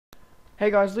Hey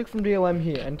guys, Luke from DLM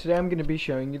here, and today I'm going to be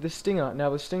showing you the Stinger.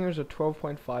 Now the Stinger is a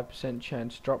 12.5%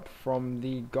 chance dropped from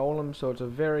the Golem, so it's a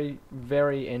very,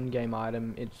 very endgame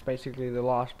item. It's basically the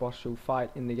last boss you'll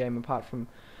fight in the game apart from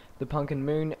the Punk and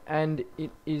Moon, and it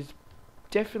is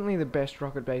definitely the best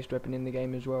rocket-based weapon in the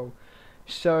game as well.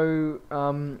 So,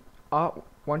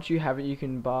 once you have it, you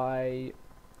can buy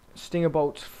Stinger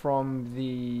bolts from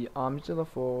the arms dealer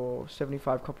for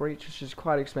 75 copper each, which is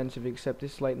quite expensive, except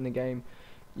this late in the game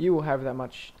you will have that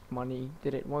much money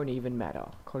that it won't even matter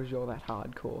because you're that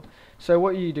hardcore. So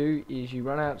what you do is you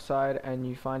run outside and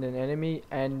you find an enemy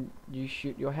and you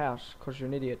shoot your house because you're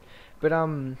an idiot. But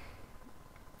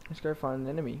let's go find an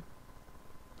enemy.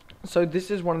 So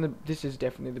this is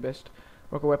definitely the best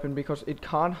rocket weapon because it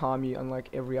can't harm you unlike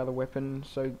every other weapon.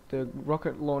 So the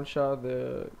rocket launcher,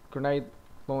 the grenade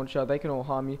launcher, they can all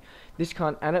harm you. This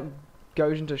can't, and it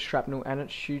goes into shrapnel and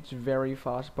it shoots very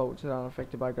fast bolts that aren't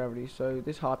affected by gravity. So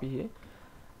this harpy here,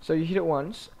 so you hit it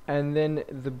once and then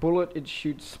the bullet it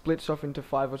shoots splits off into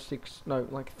 5 or 6, no,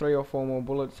 like 3 or 4 more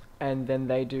bullets, and then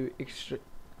they do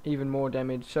even more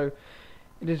damage. So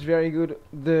it is very good.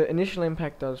 The initial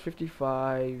impact does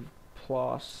 55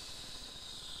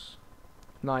 plus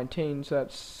 19, so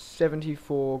that's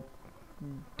 74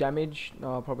 damage,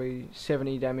 probably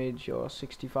 70 damage or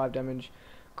 65 damage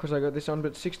because I got this on,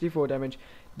 but 64 damage.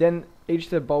 Then each of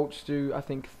the bolts do, I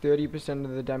think, 30%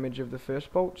 of the damage of the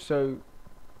first bolt, so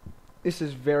this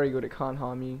is very good. It can't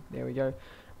harm you. There we go.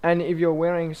 And if you're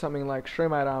wearing something like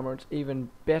Shroomite armor, it's even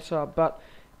better. But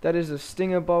that is a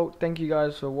Stinger bolt. Thank you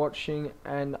guys for watching,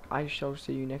 and I shall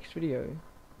see you next video.